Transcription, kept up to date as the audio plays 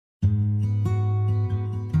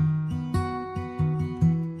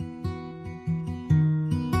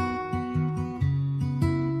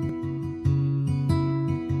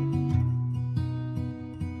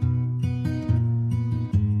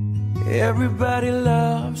Everybody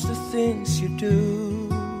loves the things you do,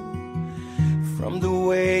 from the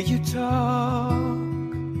way you talk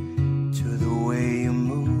to the way you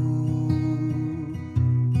move.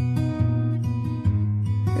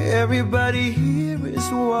 Everybody here is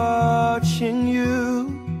watching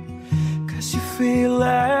you, 'cause you feel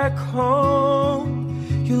like home.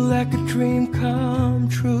 You're like a dream come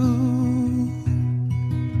true.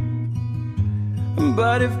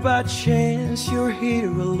 But if by chance you're here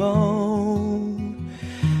alone,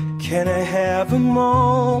 can I have a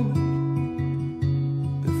moment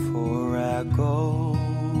before I go?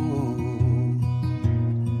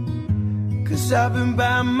 'Cause I've been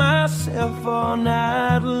by myself all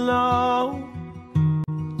night long,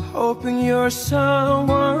 hoping you're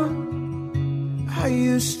someone I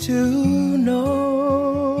used to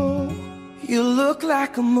know. You look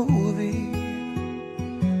like a movie,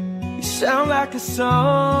 you sound like a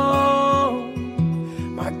song.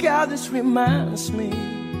 My God, this reminds me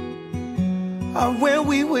of when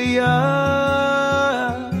we were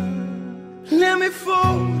young. Let me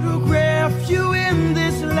photograph you in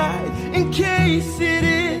this light, in case it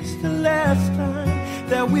is the last time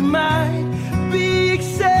that we might be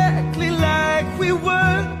exactly like we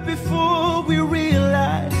were before we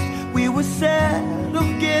realized we were sad of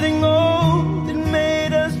getting old. It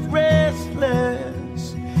made us restless.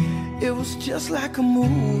 It was just like a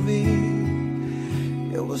movie,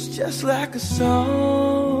 it was just like a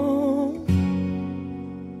song.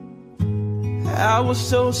 I was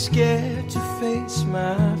so scared to face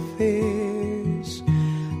my fears,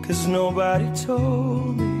 'cause nobody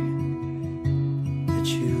told me that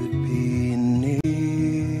you'd be near.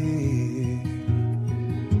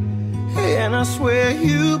 And I swear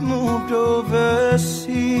you moved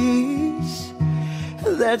overseas,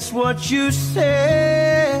 that's what you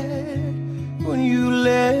said when you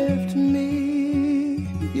left me.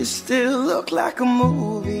 You still look like a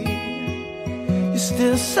movie, you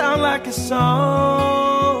still sound like a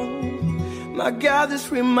song. My God, this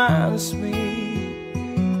reminds me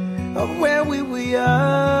of when we were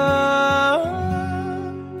young.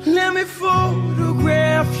 Let me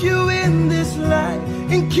photograph you in this light,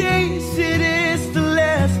 in case it is the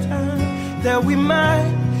last time that we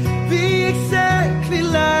might be exactly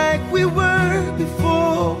like we were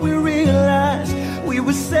before we realized we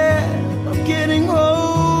were sad of getting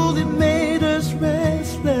old. It made us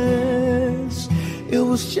restless. It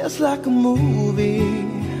was just like a movie,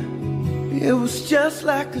 it was just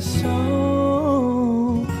like a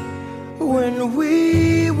song. When we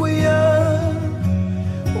were young,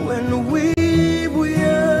 when we were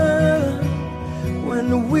young, when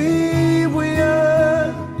we were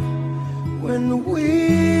young, when we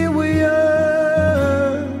were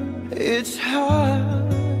young. It's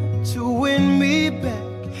hard to win me back,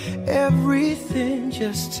 everything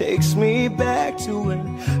just takes me back to when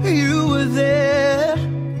you were there,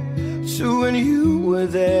 to when you were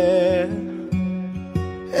there.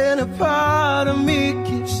 And a part of me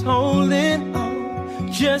keeps holding on,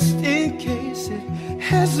 just in case it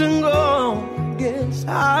hasn't gone. Guess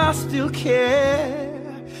I still care.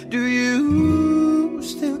 Do you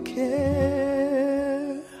still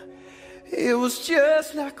care? It was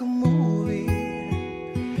just like a movie,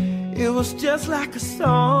 it was just like a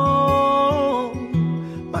song.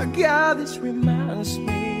 My God, this reminds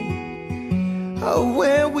me of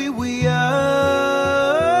when we were young.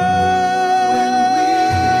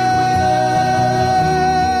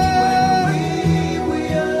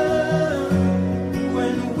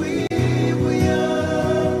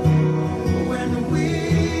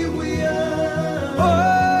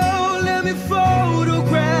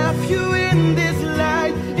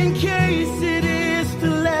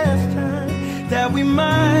 We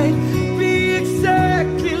might be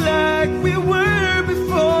exactly like we were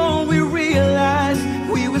before we realized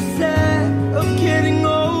we were sad of getting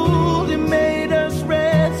old. It made us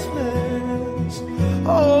restless.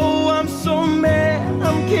 Oh, I'm so mad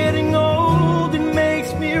I'm getting old. It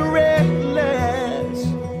makes me reckless.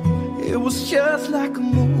 It was just like a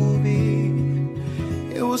movie,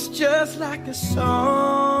 it was just like a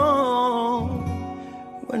song.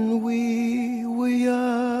 When we were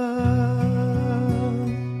young.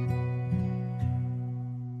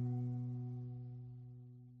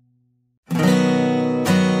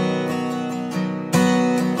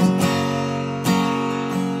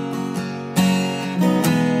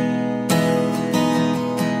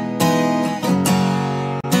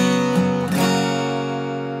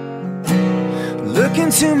 Look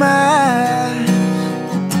into my eyes,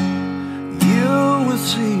 you will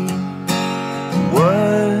see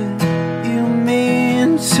what you mean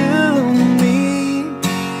to me.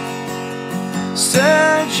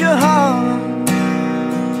 Search your heart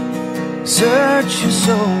search your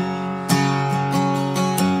soul.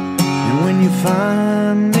 And when you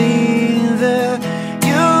find me there,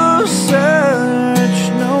 you'll search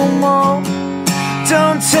no more.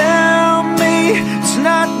 Don't tell me it's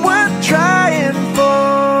not worth trying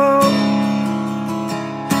for.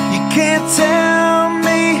 You can't tell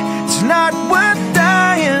me it's not worth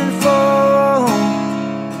dying for.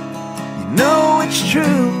 You know it's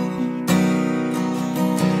true.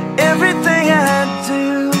 Everything I do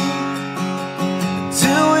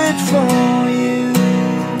it for you.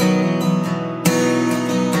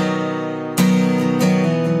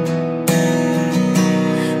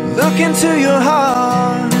 Look into your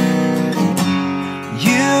heart,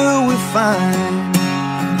 you will find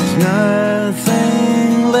there's nothing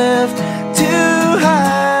left to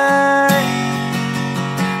hide.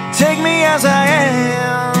 Take me as I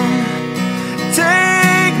am,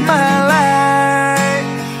 take my life.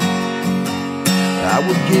 I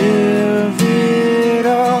would give it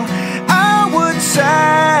all, I would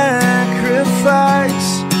sacrifice.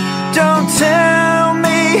 Don't tell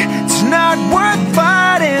me it's not worth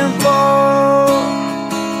fighting for.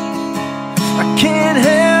 I can't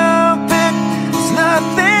help it, there's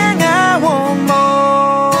nothing I want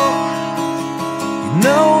more. You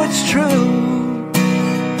know it's true.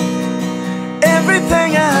 Everything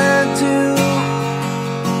I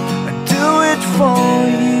do it for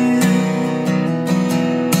you.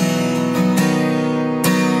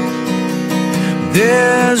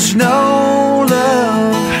 There's no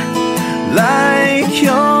love like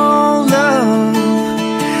your love,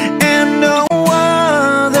 and no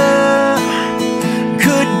other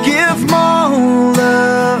could give more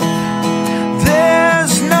love.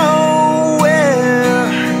 There's nowhere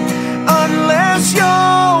unless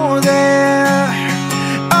you're there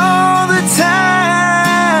all the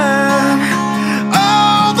time,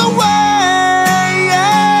 all the way, yeah.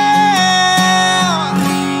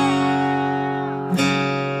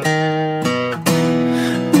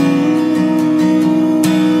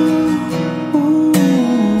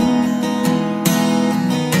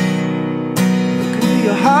 Look into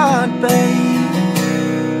your heart, babe.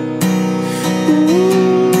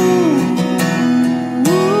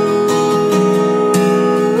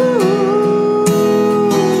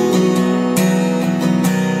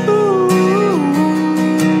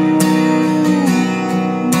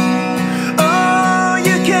 Oh,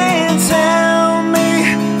 you can't tell me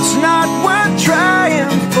it's not worth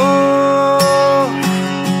trying for.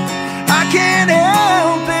 I can't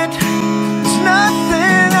help it, it's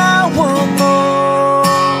nothing I want more.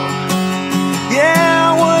 Yeah,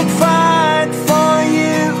 I would fight for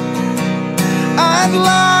you, I'd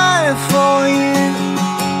lie for you,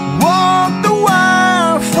 walk the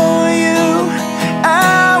wire for you, I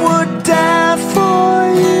would die for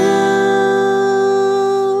you.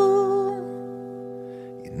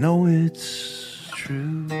 You know it's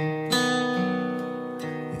true.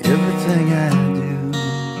 Everything I do,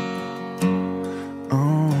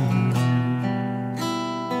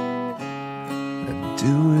 I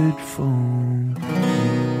do it for you.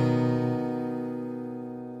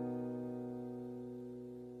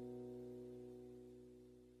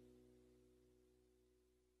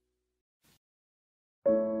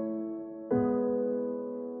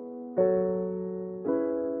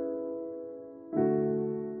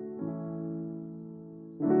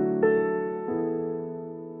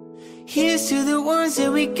 Here's to the ones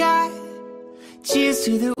that we got. Cheers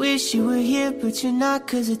to the wish you were here, but you're not.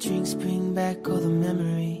 'Cause the drinks bring back all the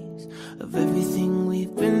memories of everything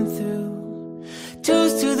we've been through.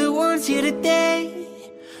 Toast to the ones here today.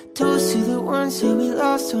 Toast to the ones that we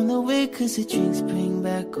lost on the way. 'Cause the drinks bring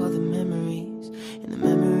back all the memories, and the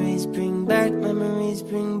memories bring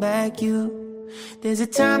back you. There's a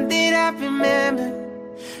time that I remember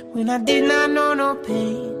when I did not know no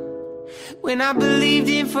pain, when I believed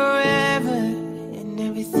in forever and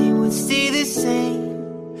everything would stay the same.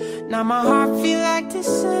 Now my heart feel like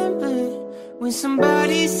December when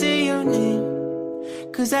somebody say your name.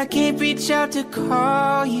 'Cause I can't reach out to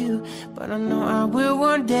call you, but I know I will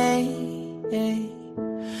one day.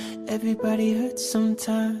 Everybody hurts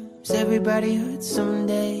sometimes, everybody hurts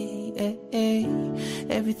someday.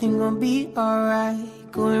 Everything gon' be alright.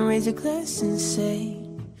 Go and raise a glass and say,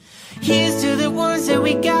 here's to the ones that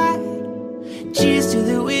we got. Cheers to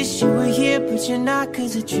the wish you were here, but you're not.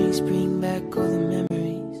 'Cause the drinks bring back all the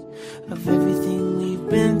memories of everything we've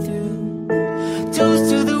been through. Toast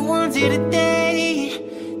to the ones here today.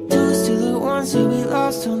 Toast to the ones that we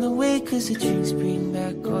lost on the way. 'Cause the drinks bring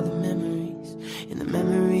back all the memories, and the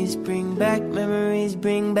memories bring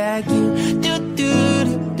back you. Do do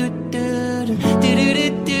do do do do do do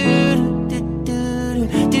do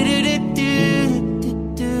do do do do.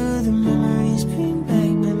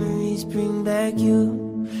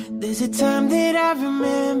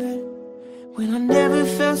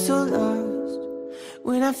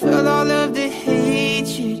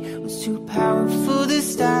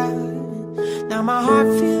 Now my heart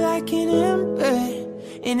feel like an ember,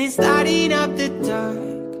 and it's lighting up the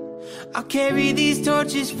dark. I'll carry these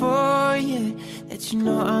torches for you, that you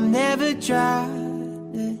know I'll never dry.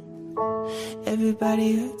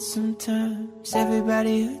 Everybody hurts sometimes,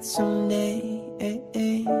 everybody hurts someday.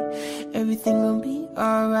 Everything gon' be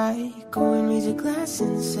alright. Go and raise a glass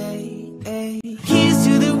and say, here's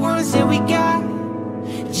to the ones that we got.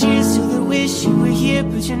 Cheers to the wish you were here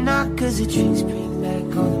but you're not. Cause the drinks bring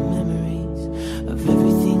back all the memories of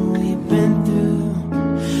everything we've been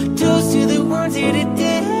through. Toast to the ones here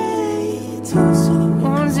today. Toast to the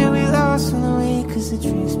ones that we lost on the way. Cause the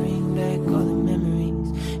drinks bring back all the memories,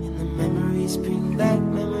 and the memories bring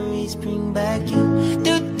back you.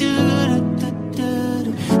 Do do do do do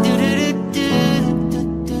do do do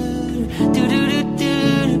do do do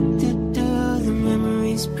do do. The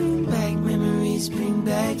memories bring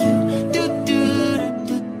back you. Do do do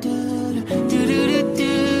do do do do do do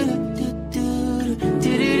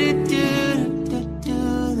do do.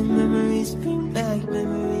 The memories bring back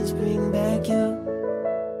you.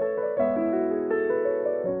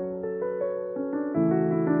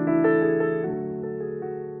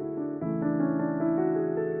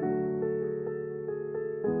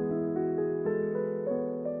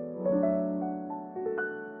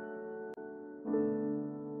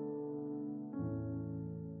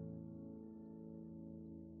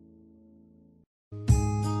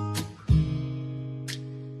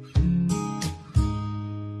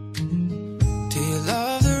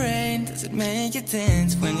 Make you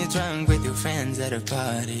dance when you're drunk with your friends at a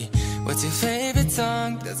party. What's your favorite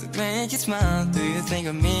song? Does it make you smile? Do you think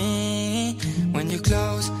of me? When you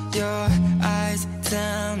close your eyes,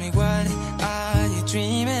 tell me what are you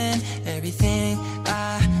dreaming? Everything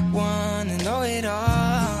I wanna know it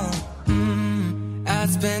all. I'd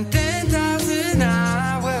spend 10,000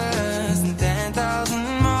 hours and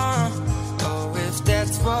 10,000 more. Oh, if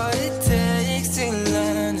that's what it takes to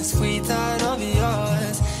learn the sweetheart of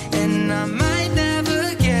yours. And I might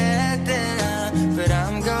never get there, but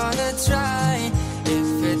I'm gonna try.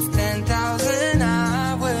 If it's 10,000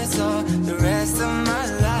 hours or the rest of my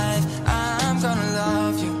life, I'm gonna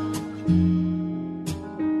love you.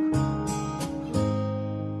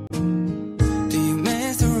 Do you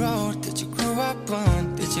miss the road that you grew up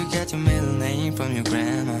on? Did you get your middle name from your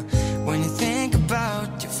grandma? When you think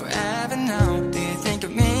about you forever now, do you think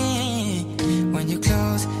of me? When you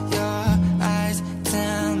close your eyes,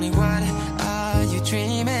 tell me what are you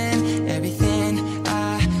dreaming? Everything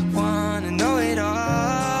I wanna know it all.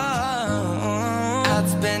 I'd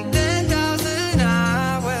spend 10,000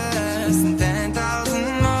 hours and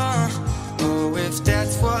 10,000 more. Oh, if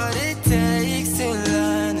that's what it takes to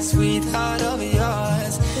learn the sweetheart of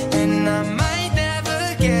yours. And I might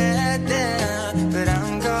never get there, but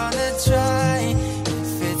I'm gonna try.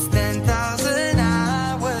 If it's 10,000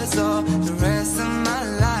 hours or the rest of my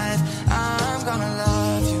life, I'm gonna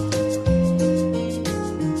love you.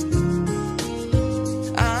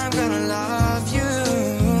 I'm gonna love you.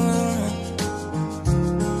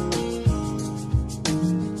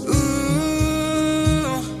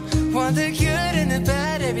 Ooh, want the good and the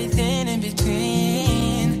bad, everything in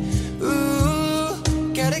between. Ooh,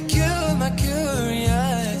 gotta cure my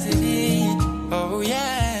curiosity. Oh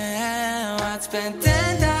yeah, I'd spend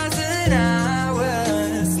 10,000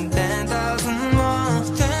 hours and 10,000 more.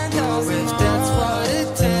 10,000 if that's what it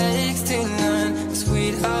takes to learn the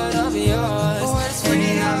sweetheart of yours.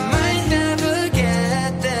 And I might never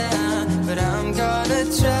get there, but I'm gonna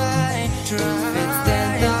try. If it's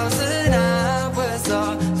 10,000 hours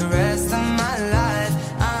or the rest of my life,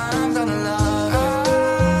 I'm gonna love you.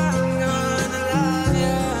 I'm gonna love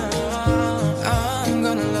you. I'm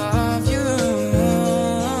gonna love you.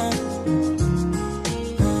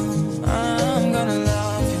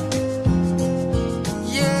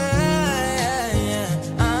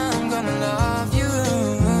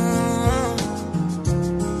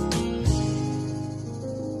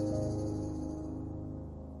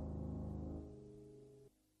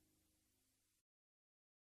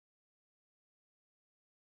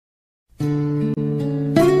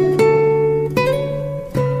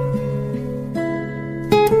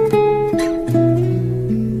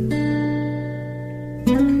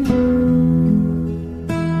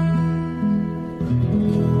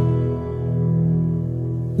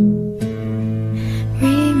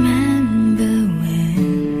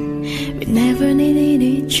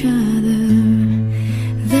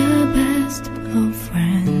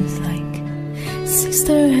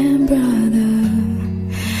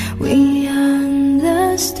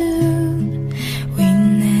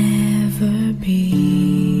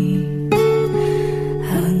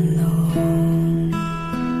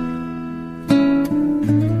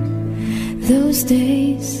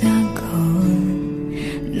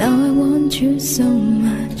 so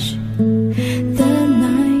much. The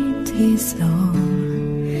night is long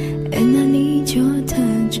and I need your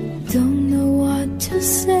touch. Don't know what to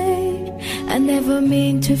say. I never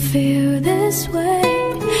mean to feel this way.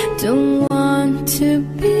 Don't want to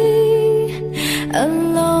be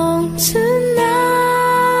alone tonight.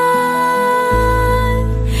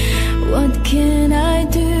 What can I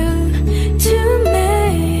do to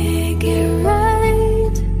make it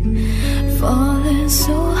right? Falling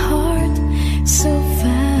so hard, so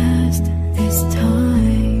fast this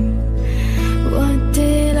time. What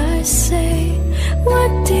did I say?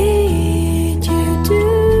 What did you do?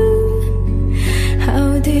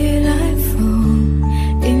 How did I fall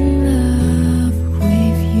in love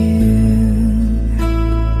with you?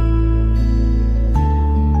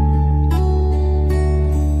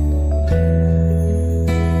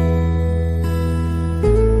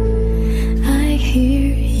 I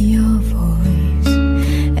hear your voice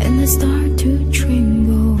and I start to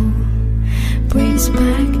tremble. Brings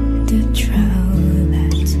back the trial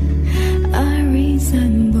that I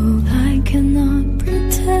resemble. I cannot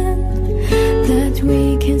pretend that we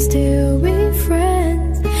can still be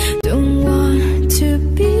friends. Don't want to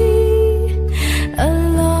be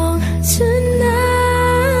alone tonight.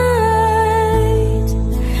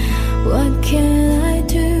 What can I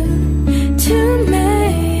do to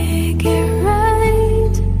make it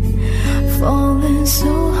right? Falling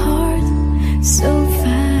so hard, so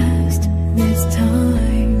fast this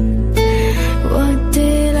time. What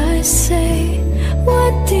did I say?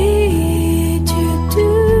 What did you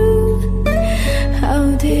do? How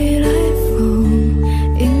did I fall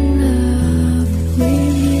in love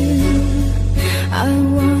with you? I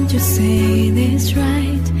want to say this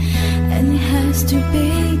right, and it has to be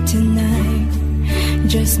tonight.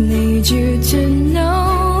 Just need you to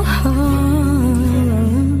know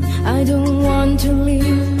I don't want to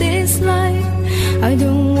live this life. I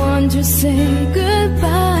don't want to say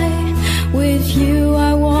goodbye. With you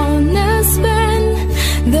I wanna spend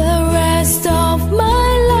the rest of my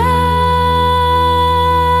life.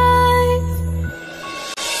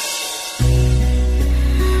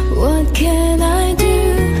 What can I do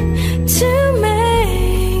to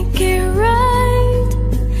make it right?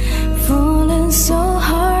 Falling so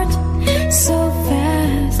hard, so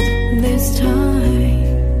fast this time.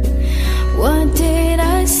 What did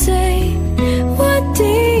I say? What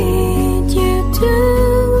did you do?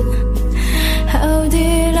 How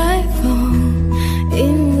did I fall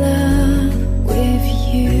in love with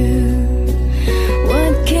you?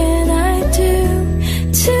 What can I do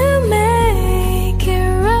to make it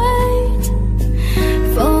right?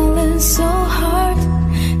 Falling so hard,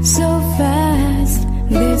 so fast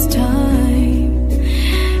this time.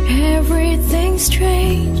 Everything's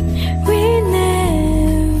strange, we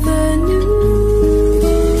never knew.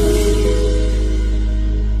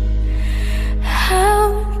 How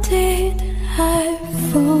did I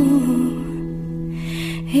fall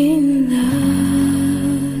in love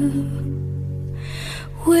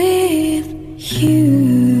with you?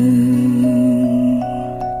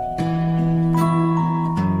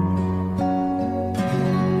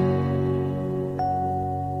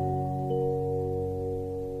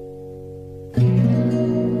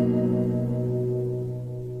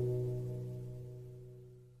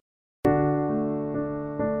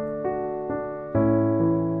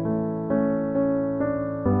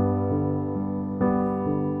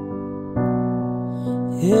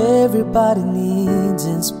 Everybody needs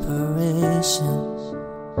inspiration.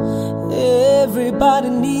 Everybody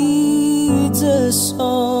needs a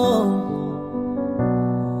song,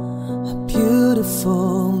 a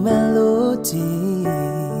beautiful melody.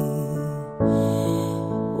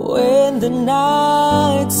 When the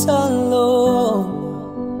nights are long,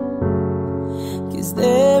 'cause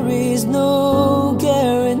there is no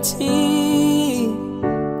guarantee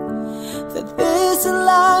that this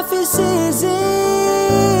life is easy.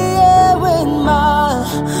 When my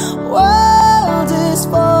world is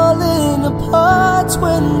falling apart,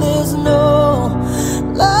 when there's no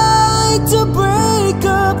light to break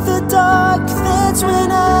up the dark, that's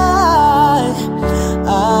when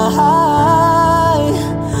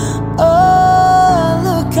oh,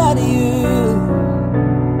 look at you.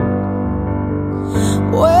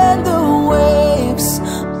 When the waves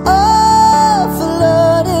are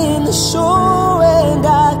flooding the shore and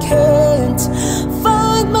I can't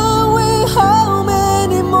find my way home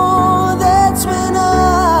anymore, that's when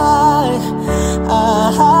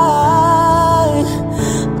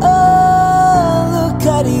oh, look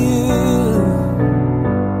at you.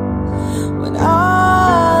 When I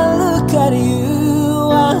look at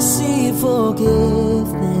you, I see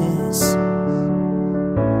forgiveness.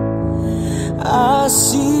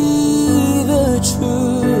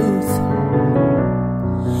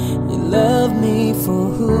 love me for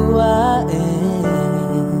who I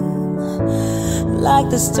am, like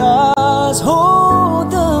the stars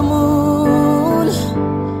hold the moon,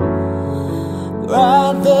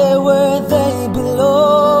 right there where they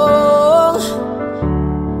belong.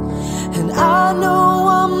 And I know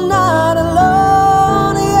I'm not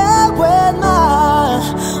alone, yeah, when my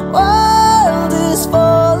world is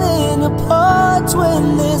falling apart,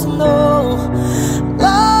 when there's no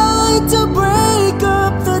light to break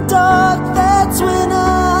up the dark, that's when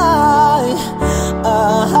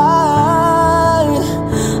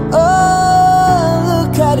oh,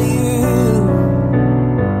 look at you.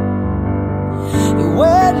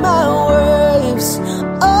 When my waves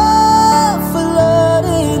are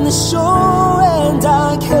flooding the shore and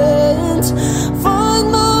I can't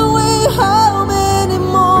find my way home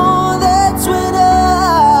anymore, that's when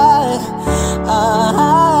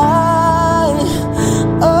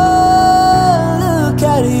oh, look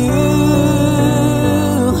at you.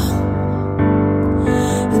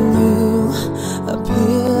 And you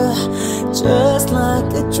appear just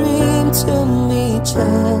like a dream to me,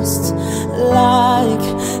 just like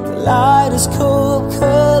kaleidoscope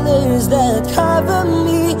colors that cover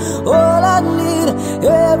me. All I need,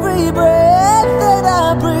 every breath that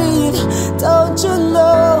I breathe. Don't you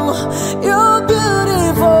know you're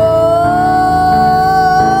beautiful?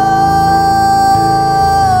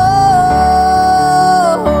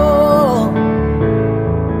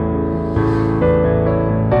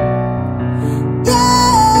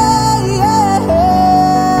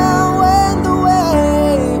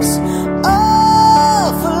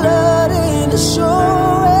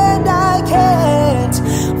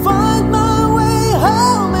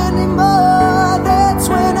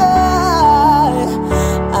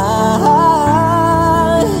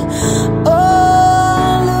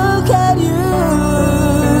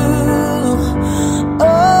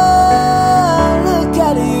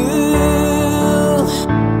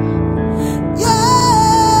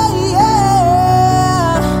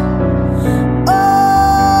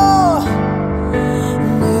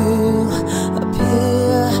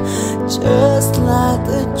 Just like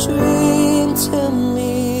a dream to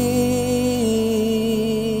me.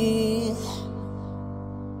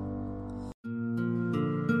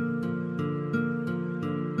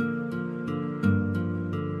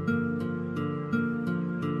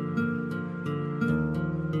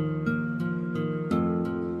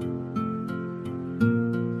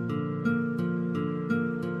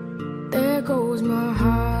 There goes my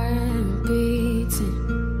heart beating,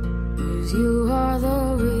 'cause you are the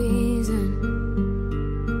reason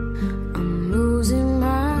I'm losing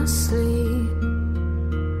my sleep.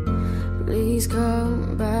 Please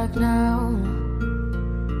come back now.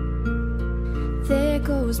 There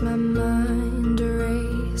goes my mind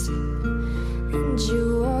racing, and you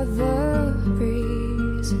are the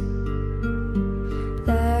reason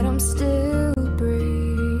that I'm still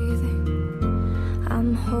breathing. I'm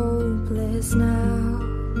hopeless now.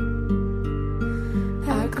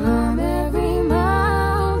 I climb every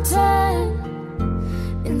mountain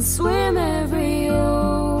and swim every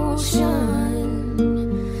ocean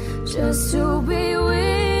just to be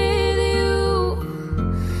with you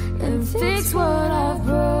and fix what I've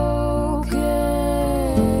broken.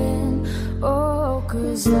 Oh,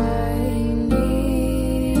 'cause I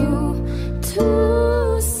need you to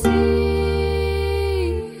see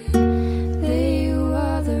that you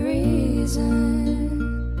are the reason.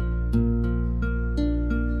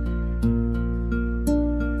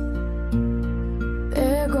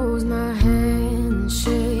 There goes my hand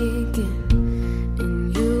shaking, and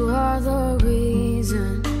you are the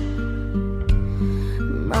reason.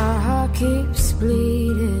 My heart keeps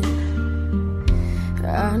bleeding.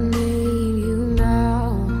 I need you now.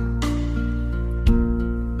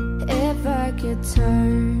 If I could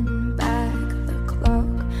turn back the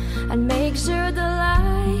clock, I'd make sure the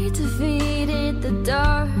light defeated the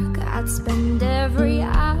dark. I'd spend every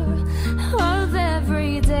hour of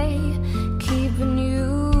every day keeping you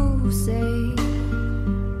safe.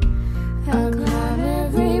 I'd climb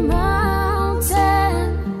every mountain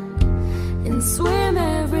and swim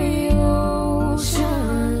every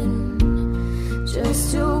ocean just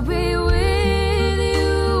to be with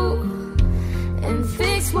you and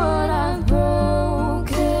fix what I've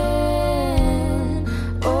broken.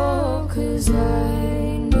 Oh, 'cause I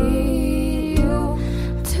need you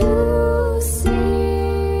to see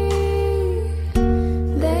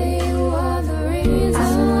that you are the reason. I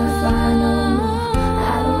don't wanna fight no more,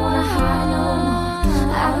 I don't wanna hide no more,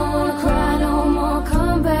 I don't wanna cry no more.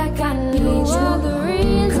 Come back, I need you. You are the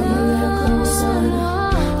reason. Come a little closer,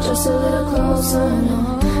 just a little closer.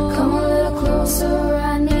 Come a little closer,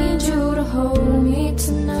 I need you to hold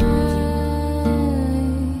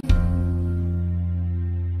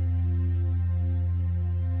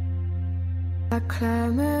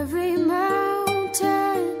climb every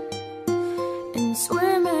mountain and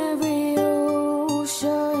swim every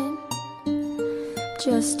ocean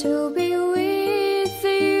just to be with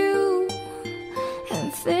you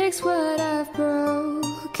and fix what I've broken.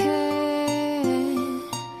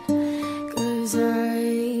 'Cause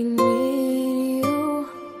I need you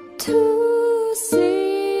to see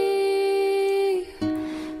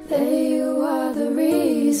that you are the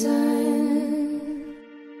reason.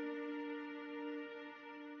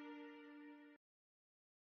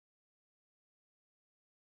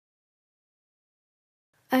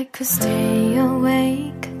 I could stay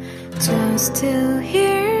awake just to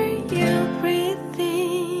hear you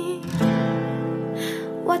breathing,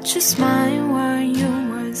 watch you smile while you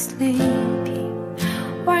were sleeping,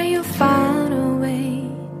 while you far away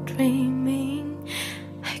dreaming.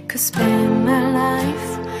 I could spend my life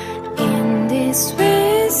in this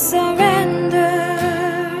with surrender.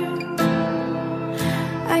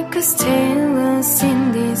 I could stay lost in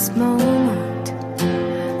this moment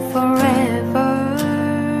forever.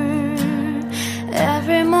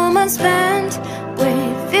 Every moment spent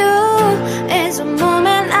with you is a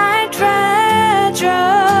moment I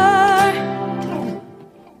treasure.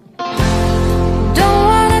 Don't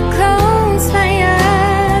wanna close my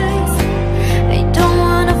eyes, I don't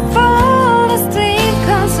wanna fall asleep,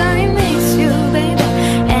 'cause I miss you, baby,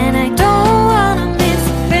 and I don't wanna miss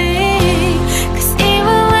a thing. 'Cause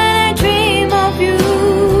even when I dream of you,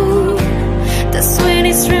 the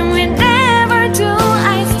sweetest dream we never do,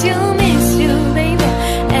 I still miss you, baby,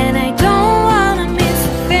 and I don't wanna miss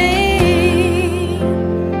a thing.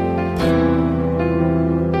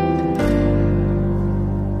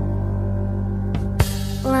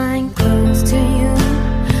 Lying close to you,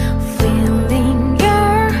 feeling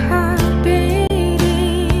your heart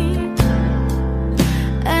beating,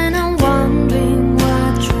 and I'm wondering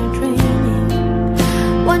what you're dreaming,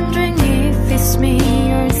 wondering if it's me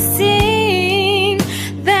you're seeing.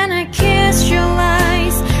 Then I kiss your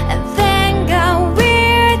lies and then go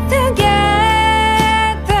we're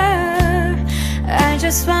together. I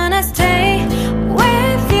just wanna stay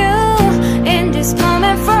with you in this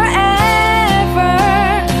moment forever,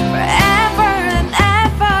 forever and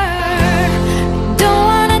ever. Don't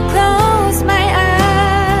wanna close my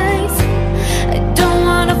eyes, I don't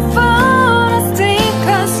wanna fall asleep,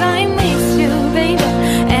 'cause I miss you, baby,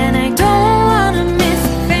 and I don't wanna miss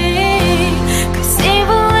a thing. 'Cause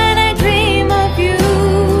even when I dream of you,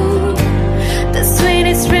 the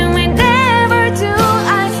sweetest dream we never do,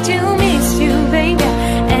 I still miss you, baby,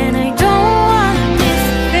 and I don't wanna miss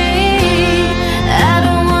a thing. I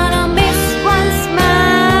don't wanna miss one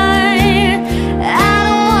smile, I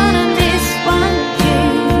don't wanna miss one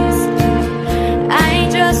kiss. I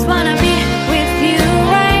just wanna be with you,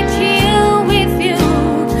 right here with you,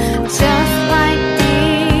 just like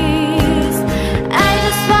this. I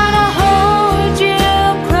just wanna hold you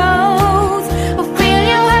close, or feel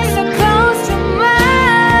your eyes so close to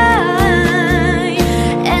mine,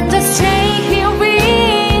 and just stay here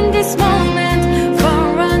in this moment for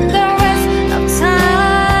the rest of time.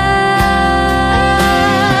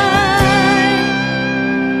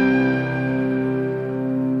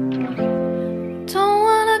 Don't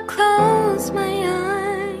wanna close my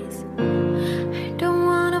eyes, I don't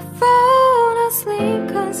wanna fall asleep,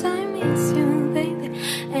 'cause I miss you, baby,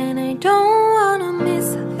 and I don't wanna miss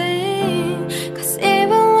a thing. 'Cause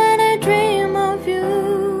even when I dream of you,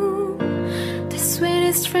 the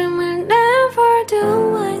sweetest dream we'll never do,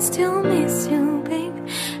 I still miss you, baby,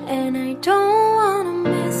 and I don't wanna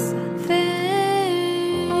miss a thing.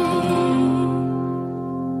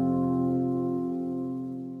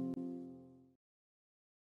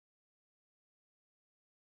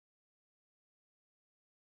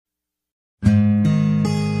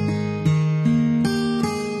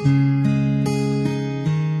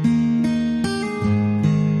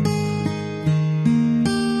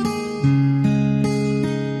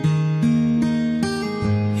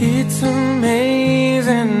 It's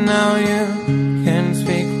amazing how you can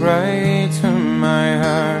speak right to my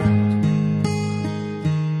heart.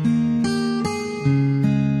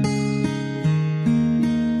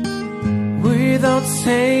 Without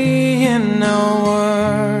saying a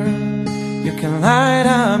word, you can light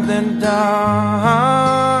up the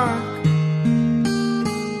dark.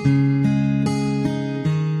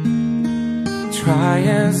 Try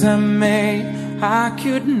as I may, I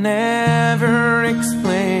could never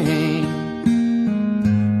explain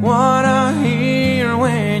what I hear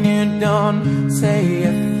when you don't say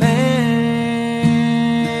a thing.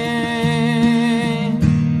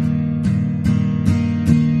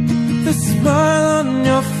 The smile on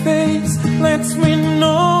your face lets me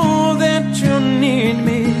know that you need me.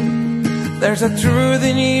 There's a truth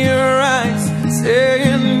in your eyes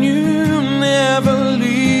saying you never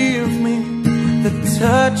leave me. The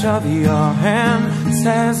touch of your hand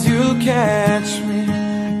says you'll catch me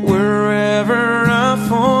wherever I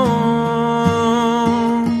fall.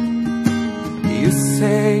 You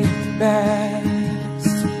say it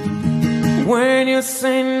best when you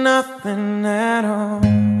say nothing at all.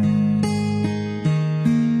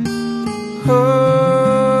 Oh,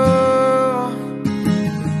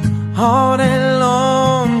 all day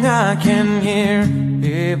long I can hear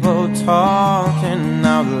people talking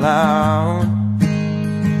out loud.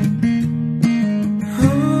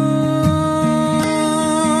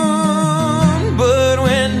 But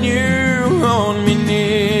when you hold me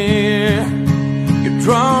near, you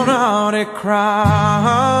drown out a crowd.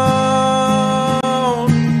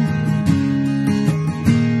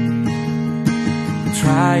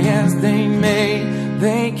 Try as they may,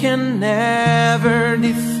 they can never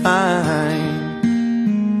define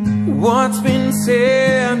what's been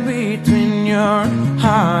said between your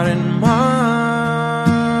heart and mine.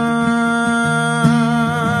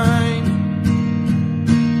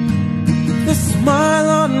 The smile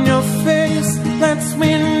on your face lets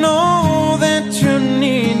me know that you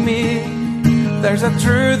need me. There's a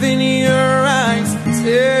truth in your eyes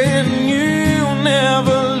saying you'll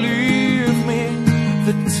never leave me.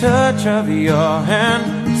 The touch of your hand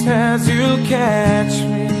says you'll catch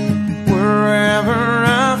me wherever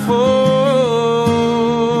I fall.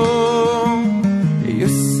 You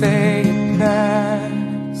say it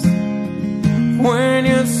best when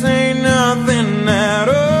you say nothing at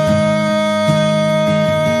all.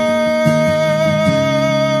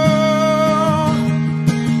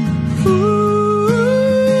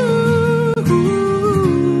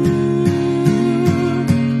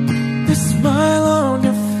 The smile on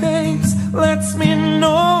your face lets me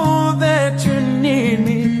know that you need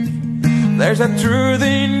me. There's a truth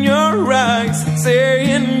in your eyes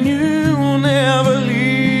saying you'll never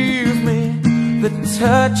leave me. The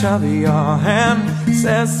touch of your hand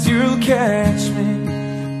says you'll catch me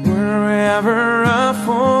wherever I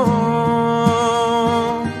fall.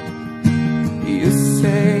 You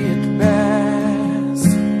say it best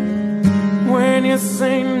when you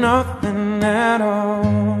say nothing at all.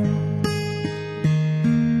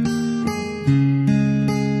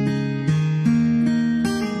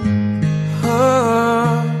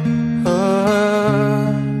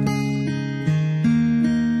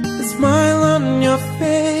 The smile on your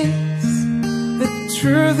face, the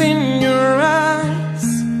truth in your eyes,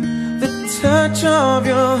 the touch of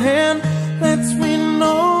your hand lets me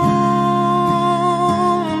know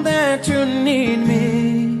that you need me.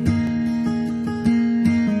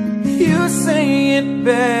 You say it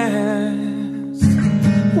best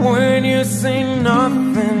when you say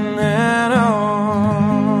nothing at all.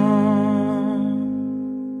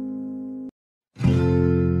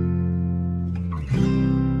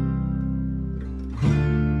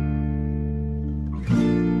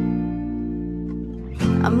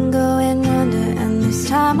 I'm going under, and this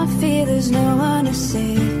time I feel there's no one to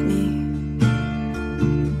save me.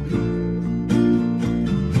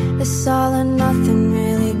 This all or nothing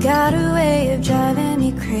really got a way of driving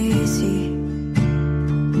me crazy.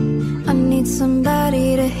 I need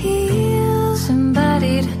somebody to heal,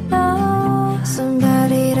 somebody to know,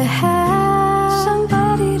 somebody to have,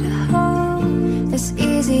 somebody to hold. It's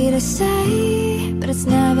easy to say, but it's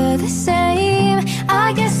never the same.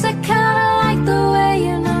 I guess I kinda like the way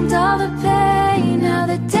you numbed all the pain. Now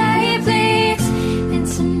the day bleeds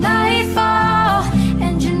into nightfall,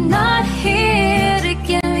 and you're not here to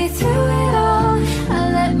get me through it all. I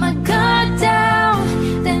let my guard down,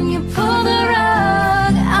 then you pulled the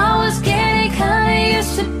rug. I was getting kinda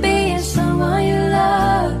used to being someone you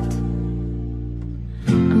loved.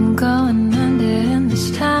 I'm going under, and this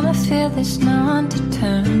time I feel there's no one to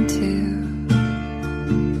turn to.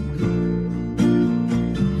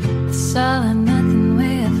 This all or nothing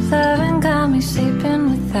way of loving got me sleeping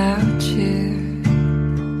without you.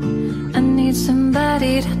 I need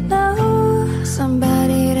somebody to know,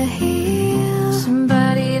 somebody to heal,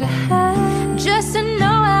 somebody to have, just to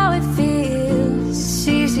know how it feels. It's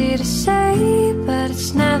easy to say, but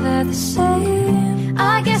it's never the same.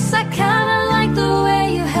 I guess I kinda like the way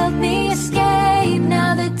you helped me escape.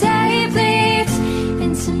 Now the day bleeds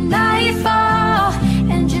into nightfall,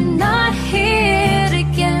 and you're not here to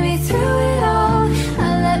get me through it all. I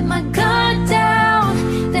let my guard down,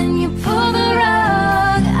 then you pulled the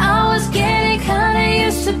rug. I was getting kinda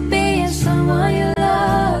used to being someone you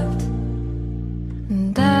loved.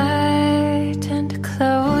 And I tend to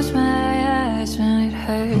close my eyes when it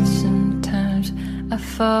hurts sometimes. I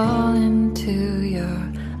fall into your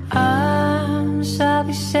arms.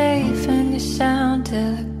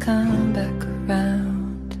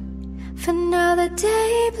 the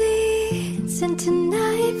day bleeds into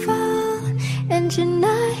nightfall, and you're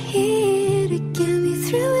not here to get me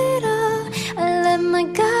through it all. I let my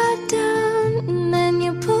guard down, and then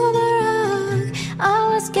you pulled the rug. I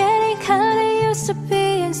was getting kinda used to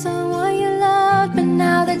being someone you loved, but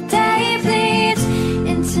now the day bleeds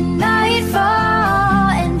into nightfall,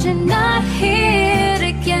 and you're not here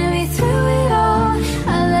to get me through it all.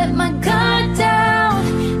 I let my guard down,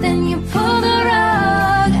 then you pulled the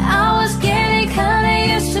rug. I was getting kinda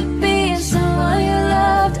used to being someone you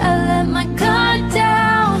loved. I let my guard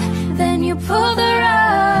down, then you pulled the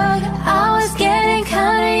rug. I was getting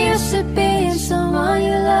kinda used to being someone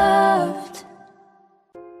you loved.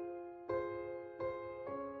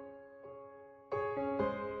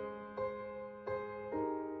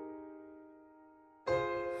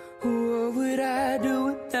 What would I do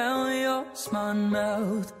without your smart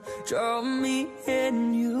mouth? Draw me in,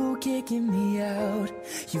 you kicking me out.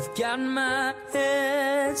 You've got my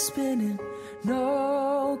head spinning, no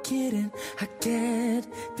kidding, I can't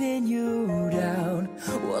pin you down.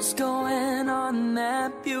 What's going on in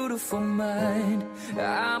that beautiful mind?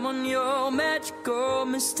 I'm on your magical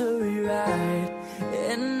mystery ride,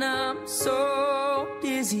 and I'm so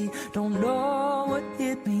dizzy, don't know what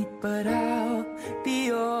hit me, but I'll be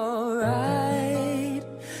alright.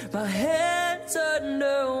 My head's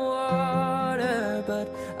underwater, but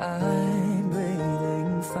I'm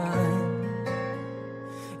breathing fine.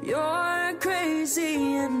 You're crazy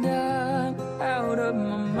and I'm out of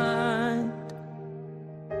my mind,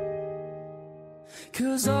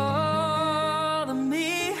 'cause all of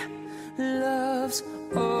me loves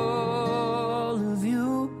all of you.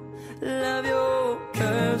 Love your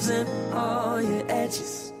curves and all your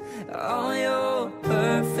edges, all your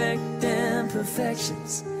perfect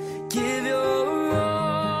imperfections. Give your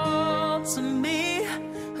all to me,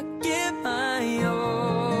 I give my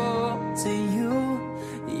all to you.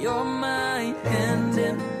 You're my end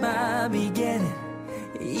and my beginning,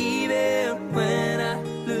 even when I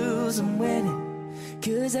lose I'm winning,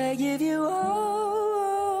 'cause I give you all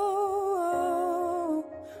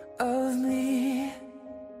of me,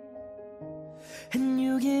 and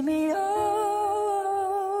you give me all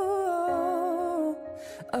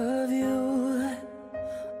of you.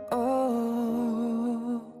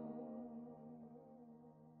 Oh,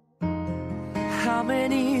 how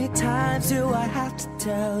many times do I have to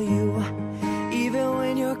tell you? Even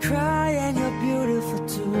when you're crying, you're beautiful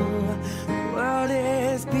too. The world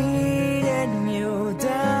is beating you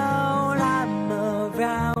down. I'm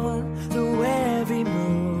around through every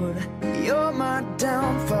mood. You're my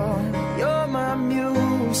downfall, you're my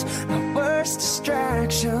muse, my worst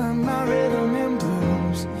distraction, my rhythm and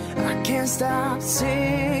blues. I can't stop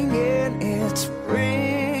singing, it's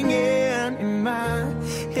ringing in my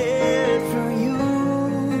head for you.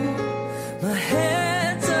 My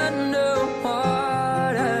head's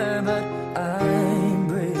underwater, but I'm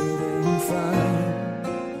breathing fine.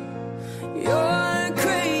 You're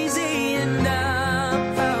crazy and I'm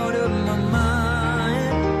out of my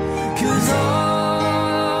mind, 'cause all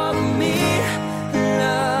of me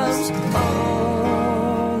loves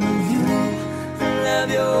all of you. Love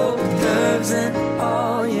your curves and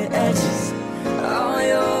all your edges, all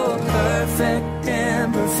your perfect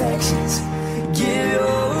imperfections. Give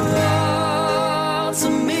your all to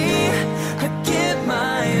me, I give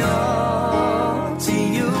my all to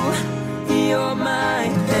you. You're my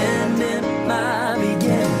end and my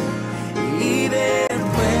beginning, even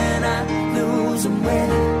when I lose I'm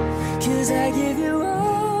winning, 'cause I give you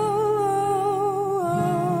all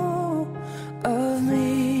of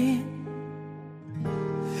me,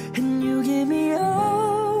 and you give me all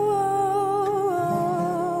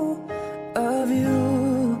of you.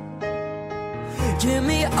 Give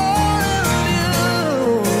me all of you.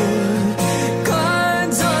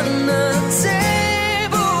 Cards on the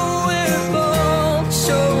table, we're both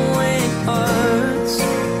showing hearts,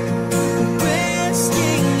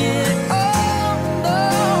 risking it all,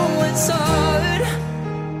 though it's hard.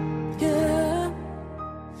 Yeah,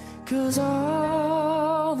 'cause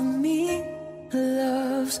all of me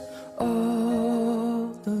loves all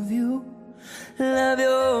of you. Love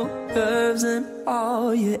your curves and all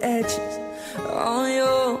your edges, all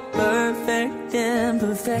your perfect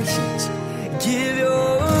imperfections. Give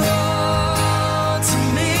your all to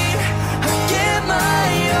me, I give my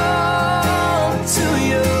all to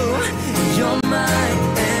you. You're my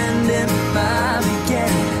end and my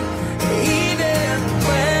beginning, even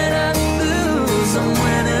when I lose I'm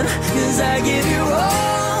winning, 'cause I give you all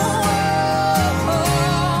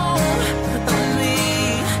of me,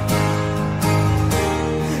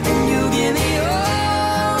 and you give me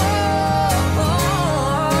all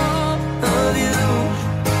of you.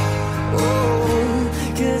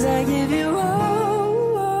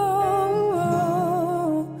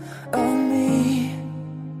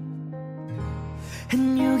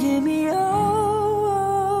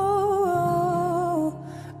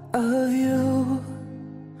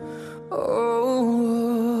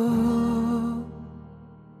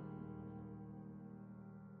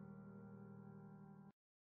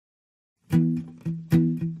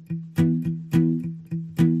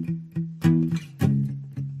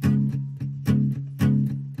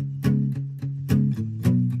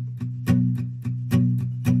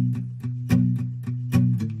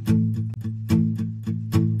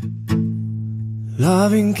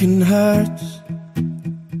 Loving can hurt.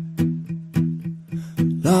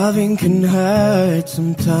 Loving can hurt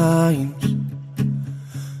sometimes,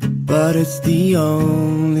 but it's the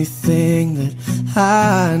only thing that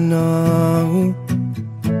I know.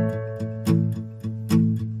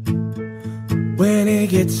 When it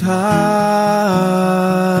gets hard,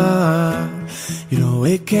 you know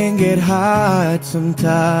it can get hard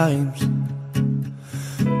sometimes.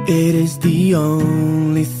 It is the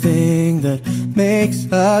only thing that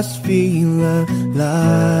makes us feel alive.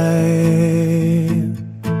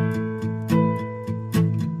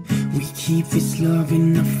 We keep this love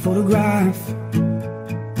in a photograph.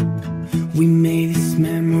 We made these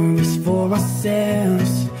memories for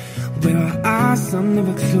ourselves, where our eyes are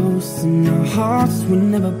never closed and our hearts were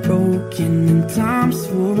never broken and time's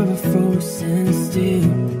forever frozen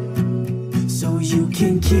still. So you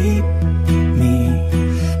can keep me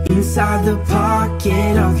inside the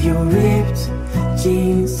pocket of your ripped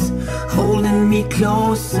jeans, holding me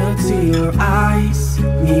closer to your eyes.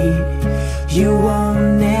 Me, you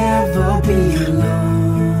won't never be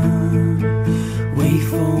alone. Wait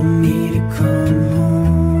for me to come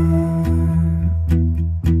home.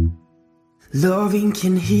 Loving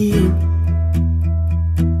can heal.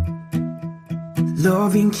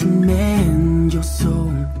 Loving can mend your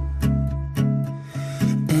soul.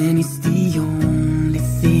 And it's the only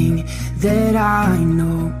thing that I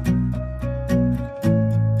know.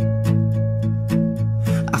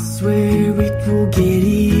 I swear it will get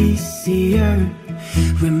easier.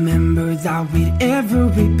 Remember that with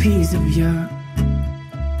every piece of you.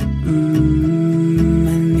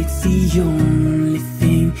 And it's the only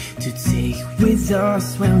thing to take with us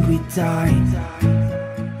when we die.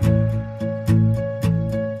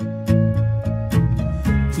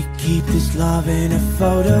 Keep this love in a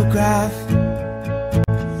photograph.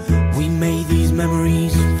 We made these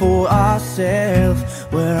memories for ourselves,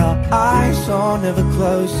 where our eyes are never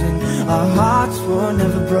closing, our hearts were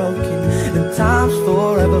never broken, and time's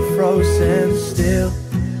forever frozen still.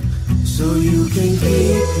 So you can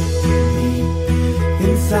keep me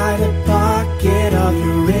inside a pocket of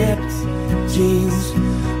your ripped jeans,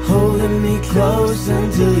 holding me close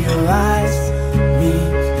until your eyes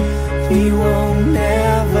meet. We won't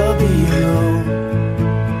never be alone.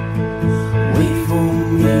 Wait for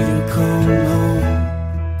me to come home.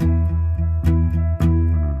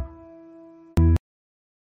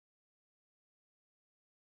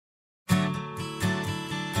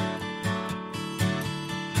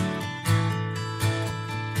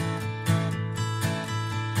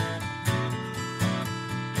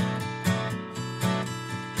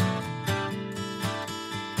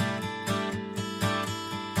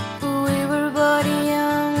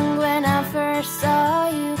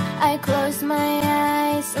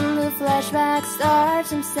 Flashback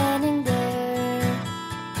starts, I'm standing there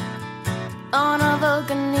on a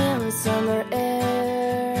volcano in summer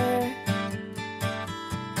air.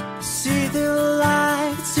 See the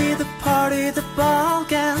light, see the party, the ball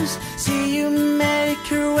gowns. See you make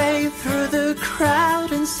your way through the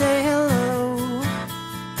crowd and say hello.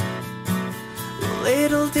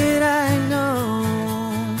 Little did I know,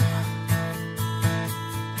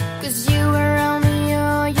 'cause you were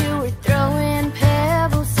Romeo, you were throwing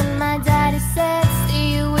pebbles, and my daddy said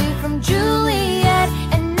stay away from Juliet.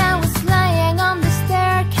 And I was lying on the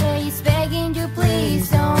staircase begging you please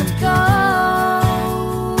don't go.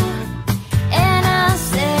 And I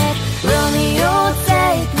said, Romeo,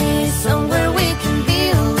 take me somewhere we can be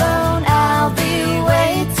alone. I'll be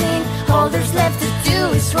waiting, all there's left to do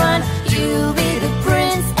is run. You'll be the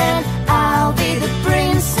prince and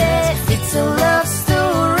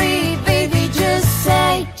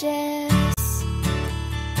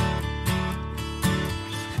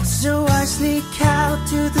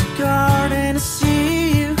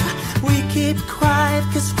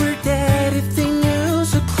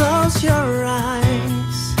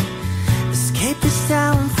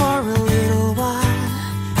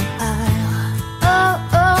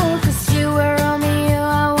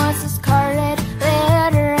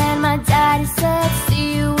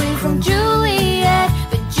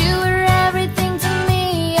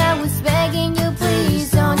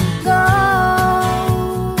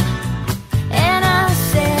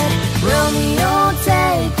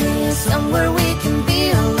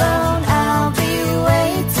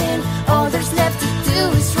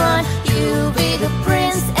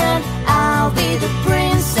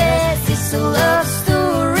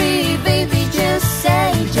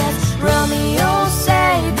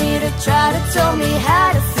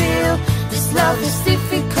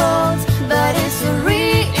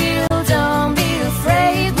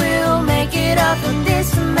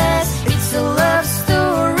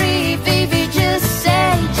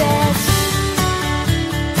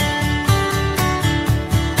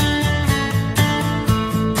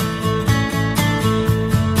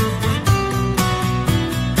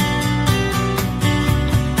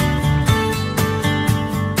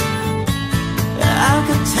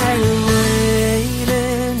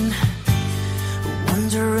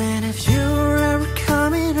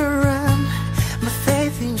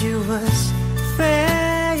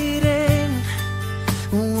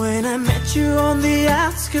When I met you on the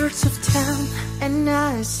outskirts of town, and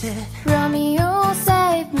I said, Romeo,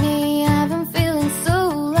 save me, I've been feeling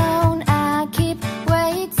so alone. I keep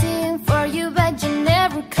waiting for you, but you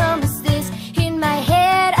never come. Is this in my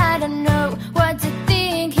head? I don't know what to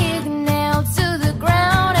think. He nailed to the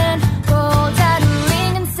ground and pulled out a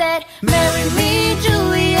ring and said, marry me,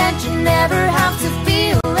 Juliet, you never have to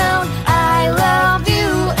be alone. I love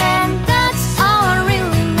you, and that's all I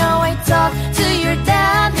really know. I talked to your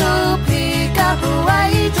dad, who'll pick up a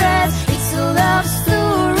white dress. It's a love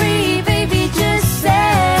story, baby, just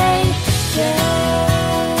say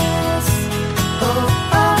yes. Oh,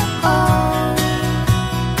 oh, oh.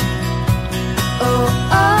 Oh,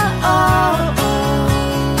 oh, oh, oh.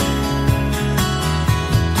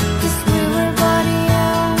 'Cause we were both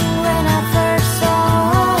young when I first saw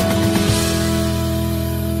you.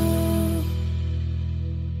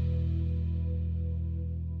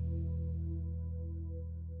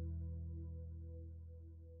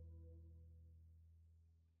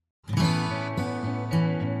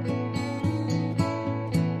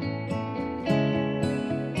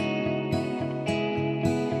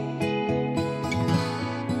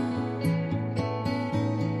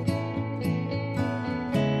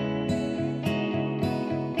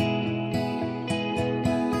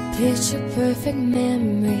 Picture perfect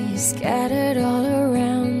memories scattered all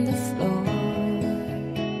around the floor.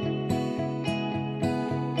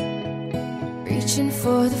 Reaching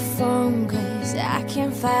for the phone 'cause I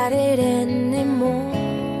can't fight it anymore.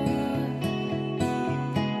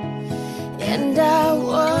 And I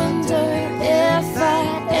wonder if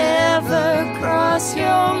I'd ever cross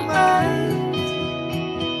your mind.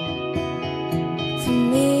 For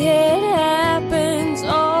me it happens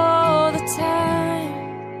all the time.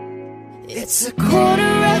 It's a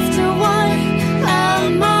 1:15.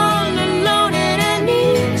 I'm all alone and I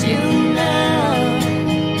need you now.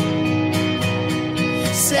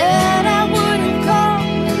 Said I wouldn't call,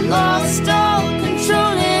 lost all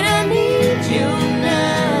control and I need you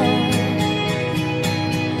now.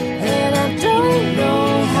 And I don't know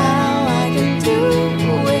how I can do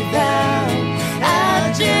without. I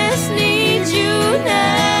just need you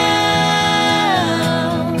now.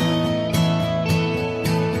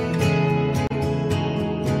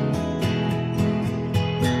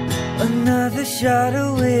 another shot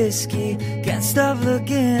of whiskey, can't stop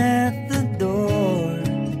looking at the door.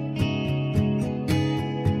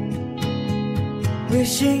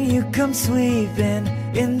 Wishing you come sweeping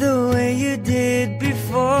in the way you did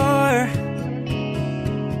before.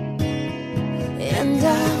 And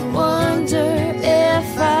I wonder if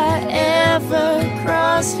I ever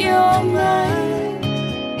cross your mind.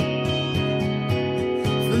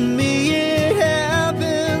 For me it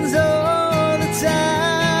happens all the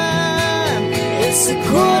time. It's a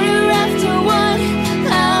 1:15.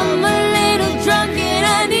 I'm a little drunk and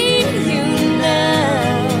I need you now.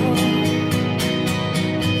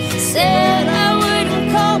 Said I wouldn't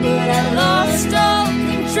call, but I lost all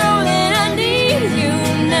control and I need you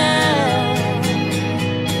now.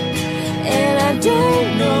 And I don't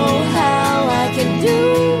know how I can do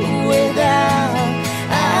without.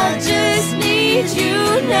 I just need you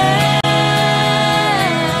now.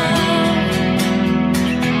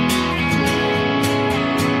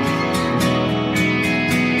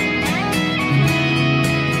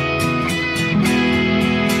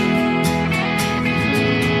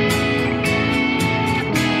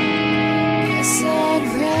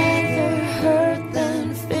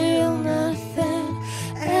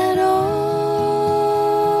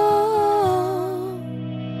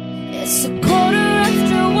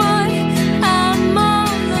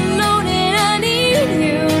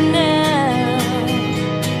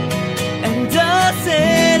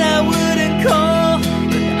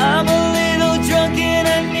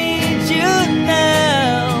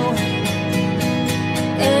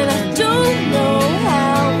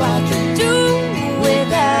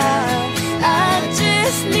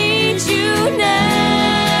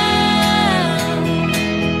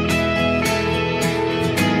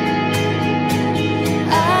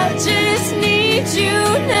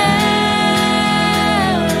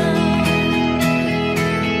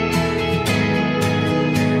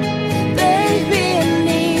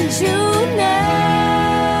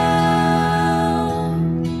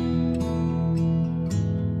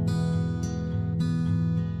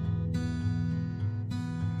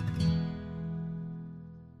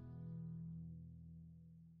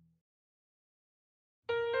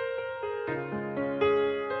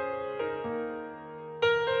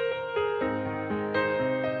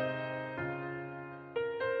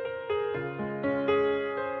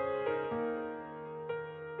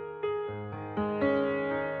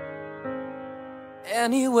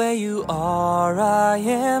 Anywhere you are, I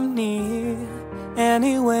am near.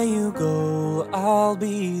 Anywhere you go, I'll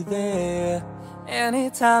be there.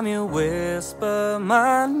 Anytime you whisper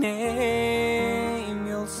my name,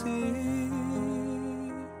 you'll see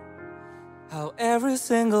how every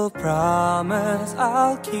single promise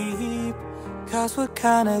I'll keep. 'Cause what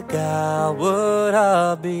kind of guy would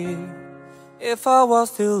I be if I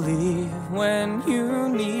was to leave when you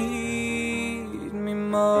need me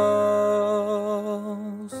most?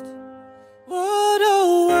 What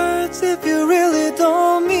are words if you really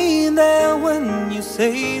don't mean them when you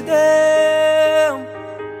say them?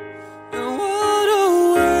 And what are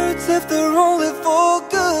words if they're only for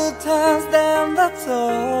good times, then that's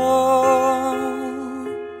all.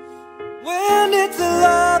 When it's a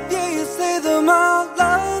lie, yeah, you say them out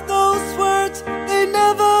loud. Those words, they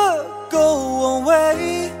never go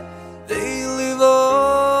away. They live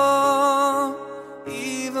on,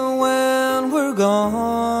 even when we're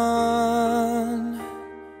gone.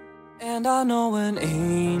 And I know an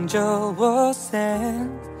angel was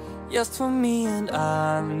sent just for me, and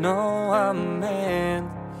I know I'm meant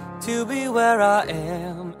to be where I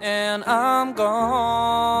am, and I'm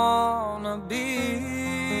gonna be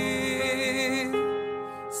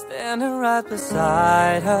standing right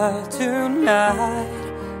beside her tonight.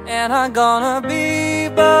 And I'm gonna be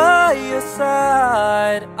by your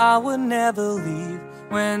side. I would never leave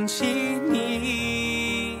when she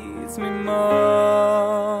needs me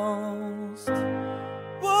most.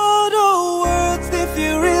 What are words if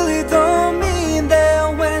you really don't mean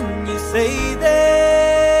them when you say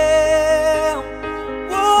them?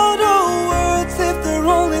 What are words if they're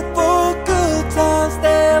only for good times,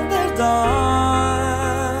 then they're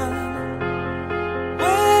done?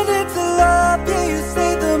 When it's a lie, yeah, you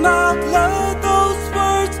say them out loud. Those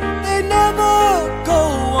words, they never go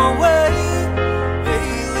away. They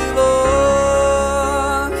live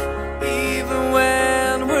on, even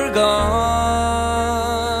when we're gone.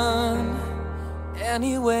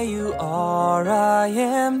 Anywhere you are, I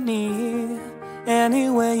am near.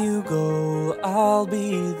 Anywhere you go, I'll be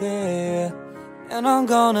there. And I'm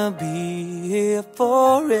gonna be here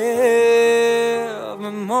forevermore.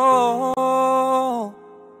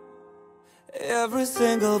 Every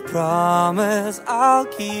single promise I'll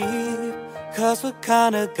keep. 'Cause what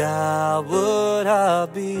kind of guy would I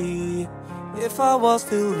be if I was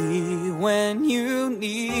to leave when you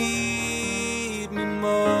need me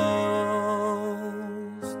most?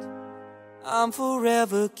 I'm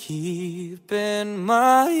forever keeping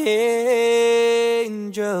my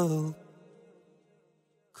angel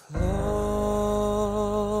close.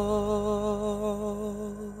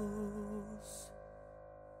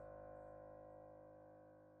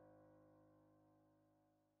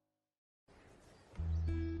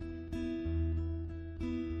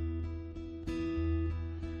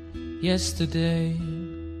 Yesterday,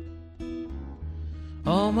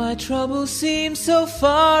 all my troubles seem so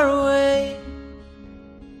far away.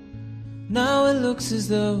 Now it looks as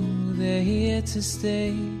though they're here to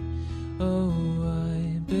stay. Oh, I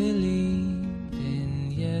believed in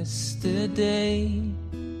yesterday.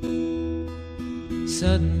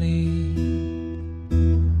 Suddenly,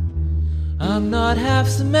 I'm not half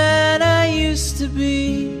the man I used to be.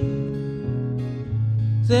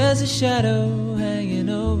 There's a shadow hanging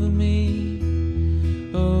over me.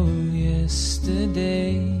 Oh,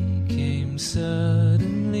 yesterday came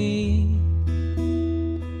suddenly.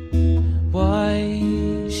 Why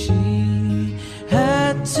she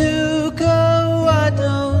had to go, I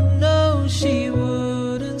don't know, she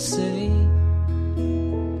wouldn't say.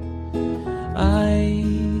 I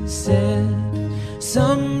said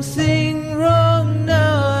something wrong,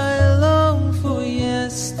 now I long for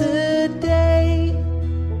yesterday.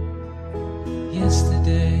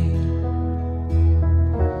 Yesterday,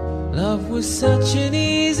 love was such an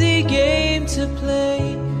easy game to play.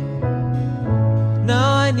 Now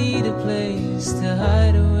I need a place to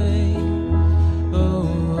hide away. Oh,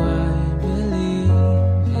 I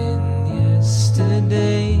believe in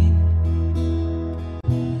yesterday.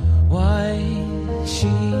 Why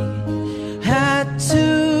she had to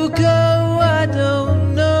go, I don't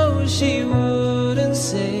know, she wouldn't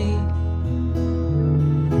say.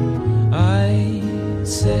 I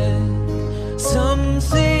said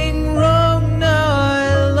something wrong, now I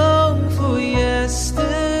long for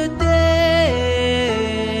yesterday.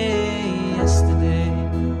 Yesterday,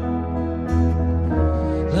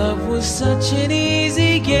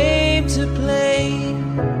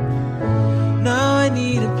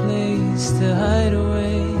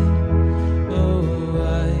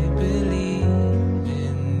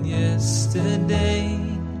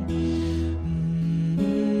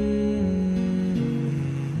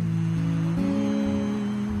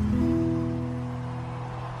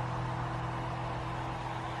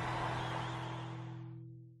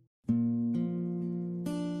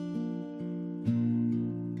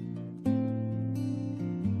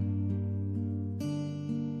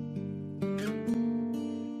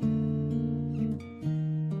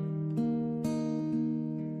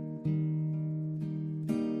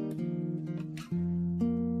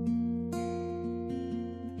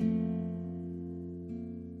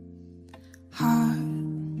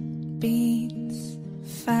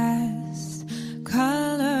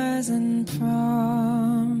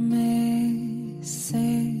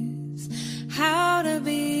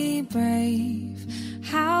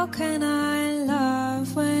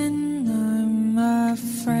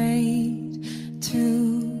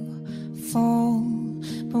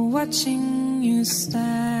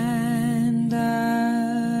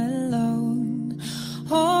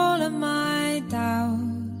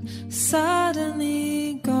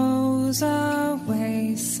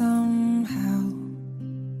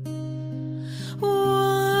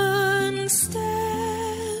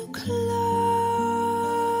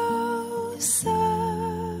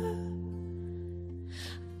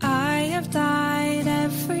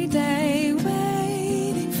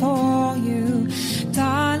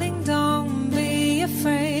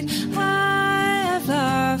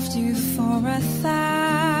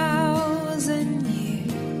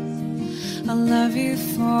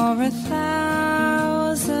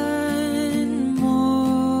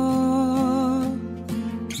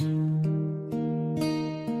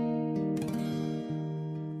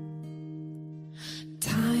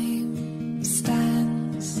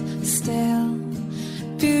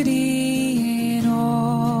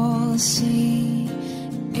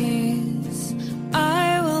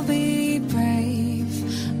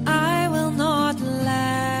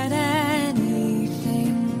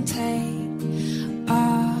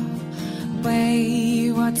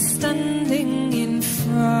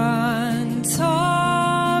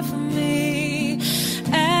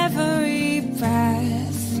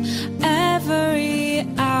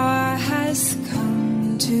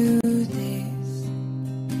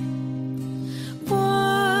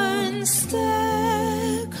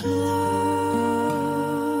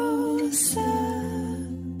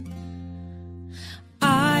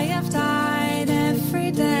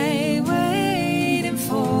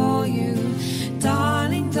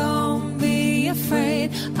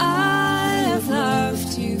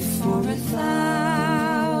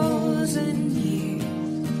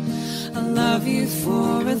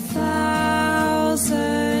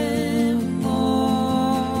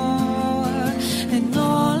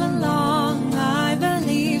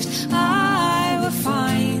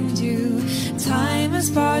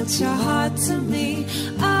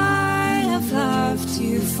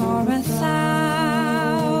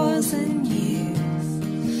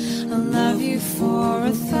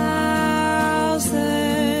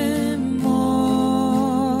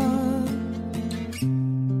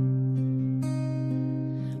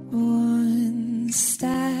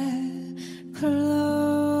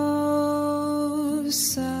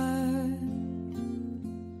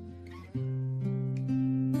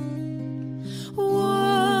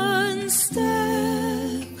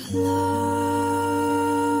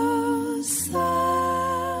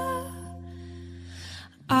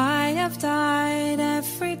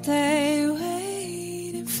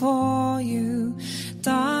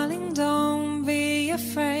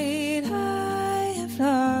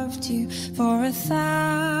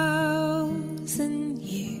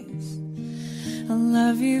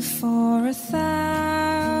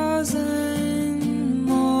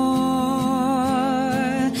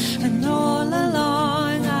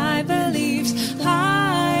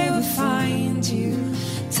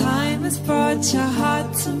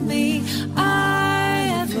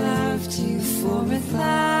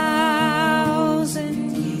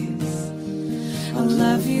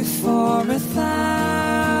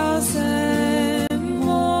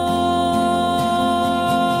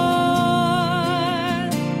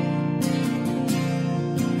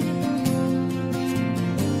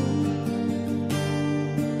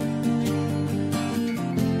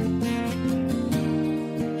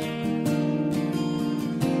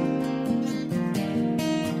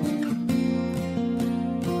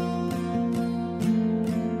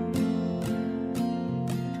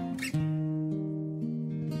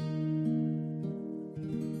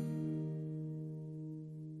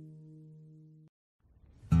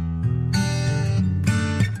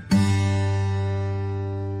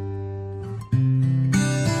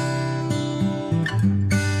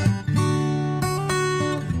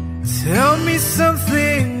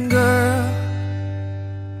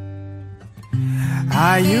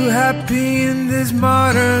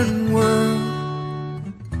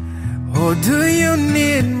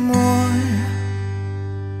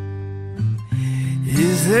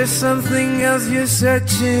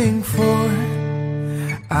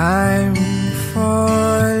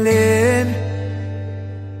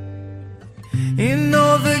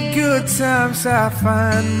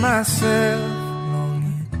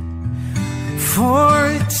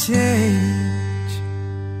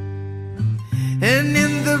 and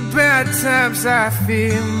in the bad times I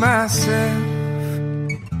fear myself.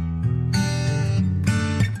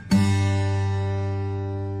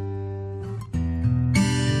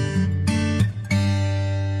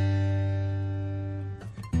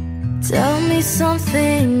 Tell me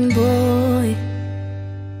something, boy.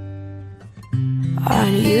 Are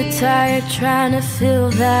you tired trying to fill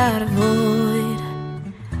that void?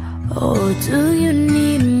 Or do you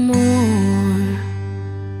need more?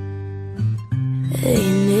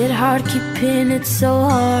 Ain't it hard keeping it so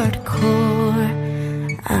hardcore?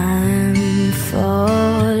 I'm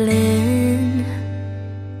falling.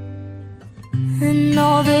 In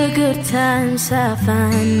all the good times I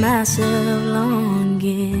find myself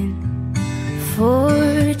longing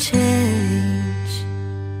for change,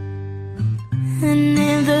 and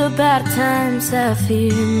in the bad times I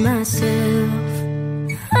fear myself.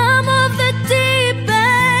 I'm of the deep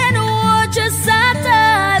end, or just I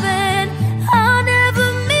dive in. I'll never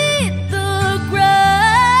meet the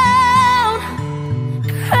ground,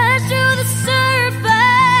 crash to the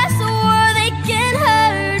surface, or they can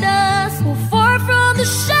hurt us. We're far from the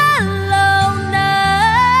shallow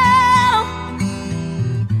now.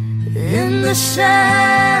 In the shallow,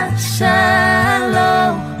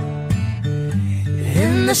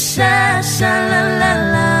 in the shallow,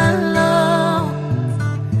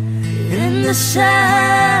 in the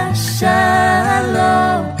shallow,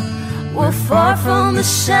 we're far from the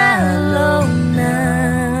shallow now.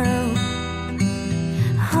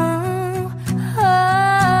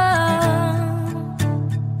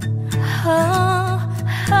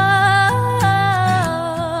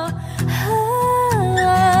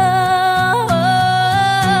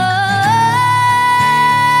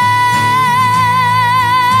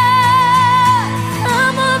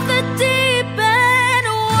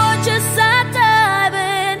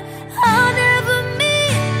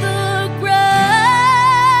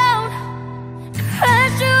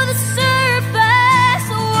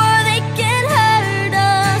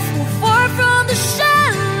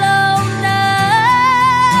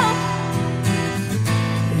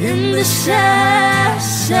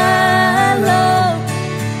 Shallow,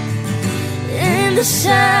 in the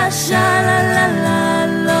shallow,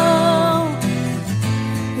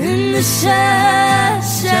 in the shallow,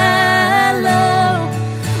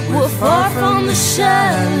 we're far from the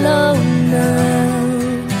shallow now.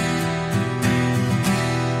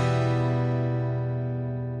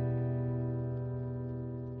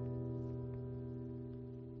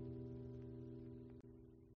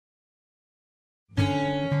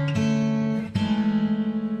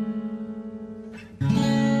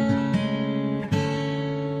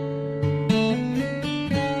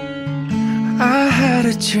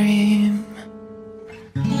 A dream.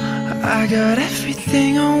 I got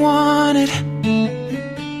everything I wanted,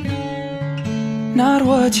 not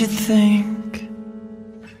what you think.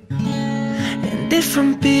 And if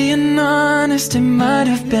I'm being honest, it might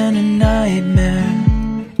have been a nightmare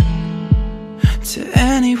to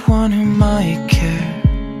anyone who might care.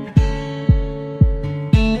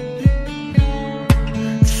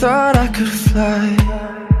 Thought I could fly,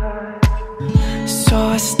 so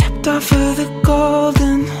I stepped off of the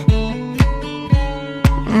golden.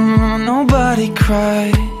 Nobody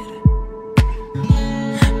cried,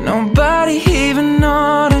 nobody even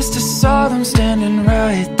noticed. I saw them standing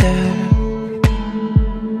right there.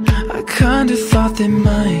 I kinda thought they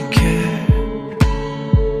might care.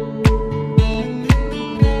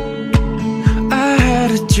 I had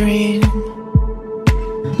a dream,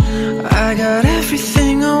 I got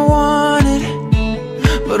everything I wanted,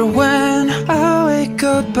 but when I wake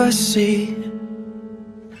up I see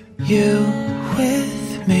you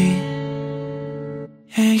with me.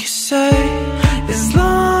 And you say, as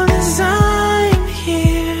long as I'm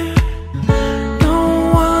here, no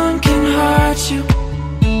one can hurt you.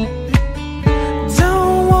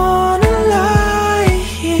 Don't wanna lie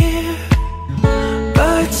here,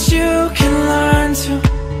 but you can learn to.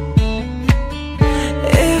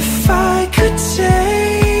 If I could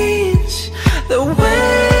change the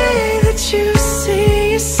way that you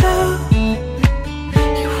see yourself,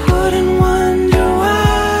 you wouldn't wonder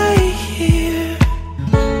why here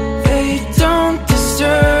they don't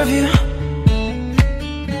deserve you.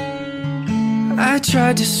 I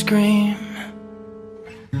tried to scream,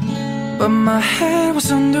 but my head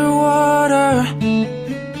was underwater.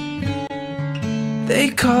 They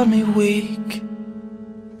called me weak,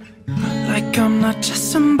 like I'm not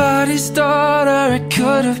just somebody's daughter. It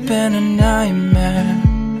could have been a nightmare,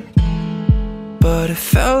 but it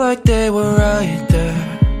felt like they were right there.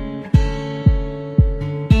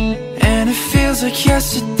 And it feels like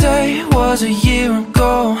yesterday was a year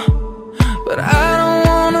ago, but I don't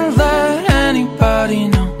wanna let anybody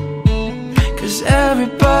know, 'cause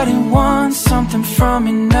everybody wants something from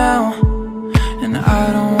me now, and I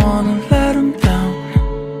don't wanna let them down.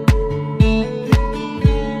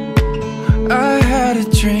 I had a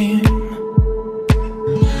dream,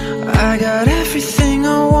 I got everything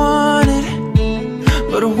I wanted,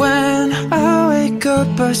 but when I wake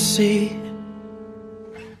up I see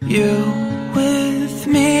you with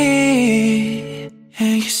me.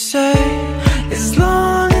 And you say, as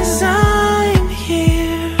long as I'm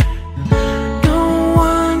here, no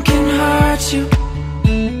one can hurt you.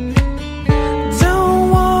 Don't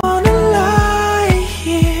wanna lie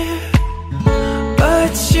here,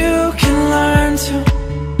 but you can learn to.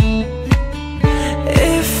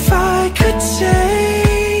 If I could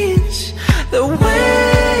change the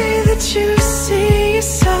way that you see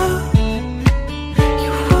yourself,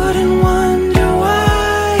 you wouldn't wonder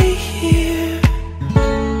why here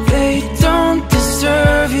they don't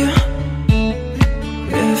deserve you.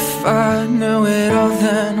 If I knew it all,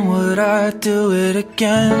 then would I do it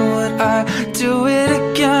again? Would I do it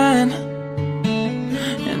again?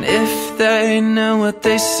 And if they knew what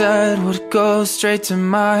they said would go straight to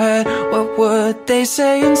my head, what would they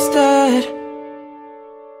say instead?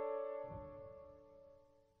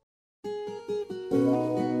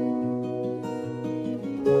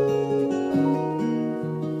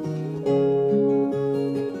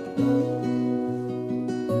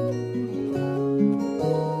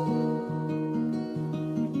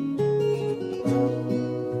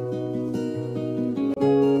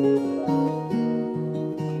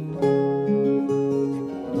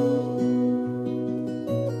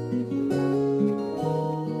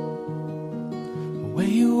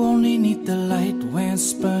 Where you only need the light when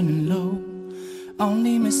it's burning low,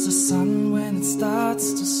 only miss the sun when it starts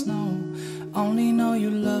to snow, only know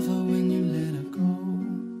you love her when you let her go.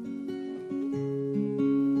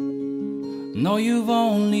 Know you've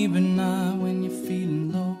only been high when you're feeling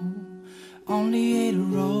low, only hate a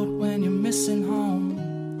road when you're missing home,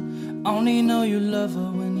 only know you love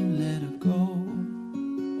her when you let her go.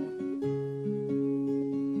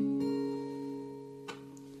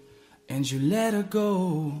 And you let her go.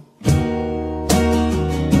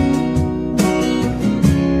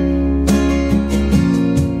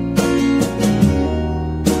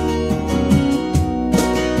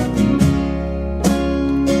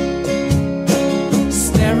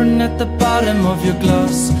 Staring at the bottom of your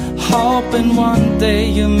glass, hoping one day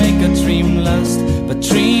you'll make a dream last, but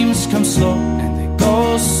dreams come slow and they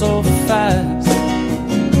go so fast.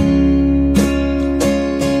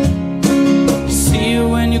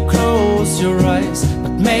 When you close your eyes,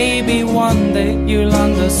 but maybe one day you'll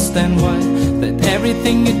understand why, that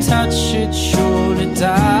everything you touch, it surely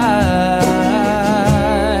dies.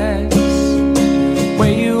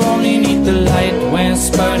 Where you only need the light when it's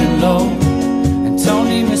burning low, and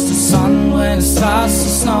only miss the sun when it starts to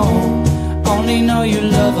snow, only know you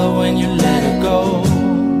love her when you let her go.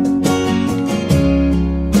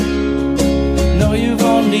 Know you've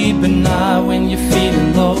only been high when you're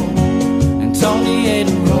feeling low, only hate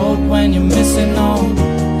a road when you're missing home,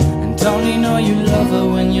 and only know you love her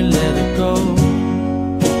when you let her go.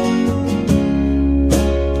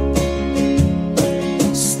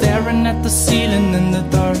 Staring at the ceiling in the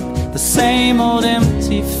dark, the same old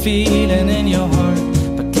empty feeling in your heart,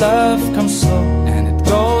 but love comes slow and it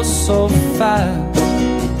goes so fast.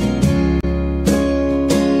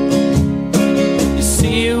 You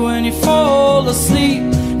see it when you fall asleep,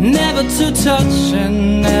 never to touch and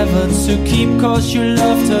never to keep, 'cause you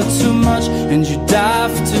loved her too much and you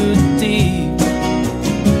dive too deep.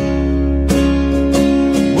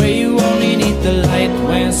 Where you only need the light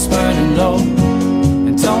when it's burning low,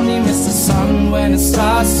 and only miss the sun when it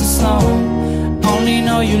starts to snow, only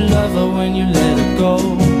know you love her when you let her go.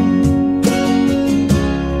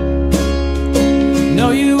 Know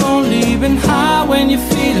you only been high when you're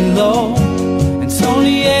feeling low, it's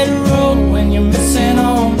only a road when you're missing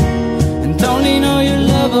home, and only know you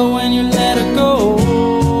love her when you let her go.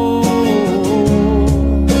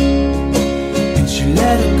 And you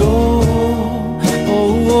let her go.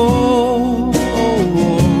 Oh, oh, oh,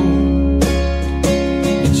 oh.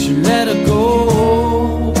 And you let her go.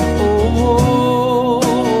 Oh, oh,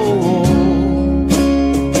 oh.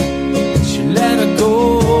 And you let her go.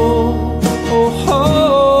 Oh, oh.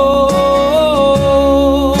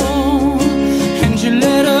 And you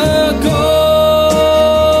let her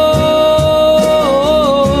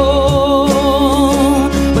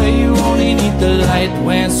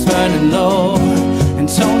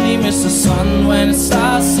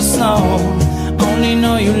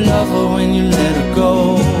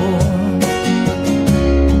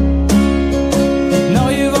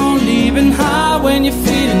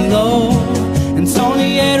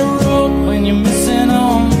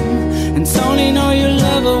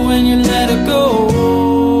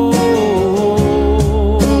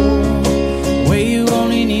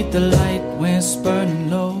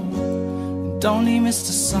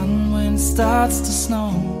starts to snow.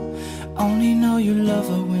 Only know you love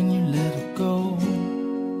her when you let her go.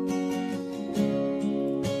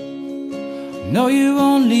 Know you've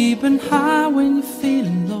only been high when you're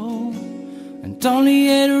feeling low, and only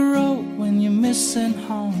hit a road when you're missing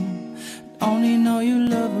home. Only know you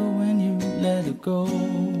love her when you let her go.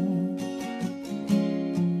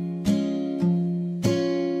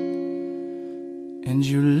 And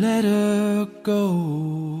you let her go.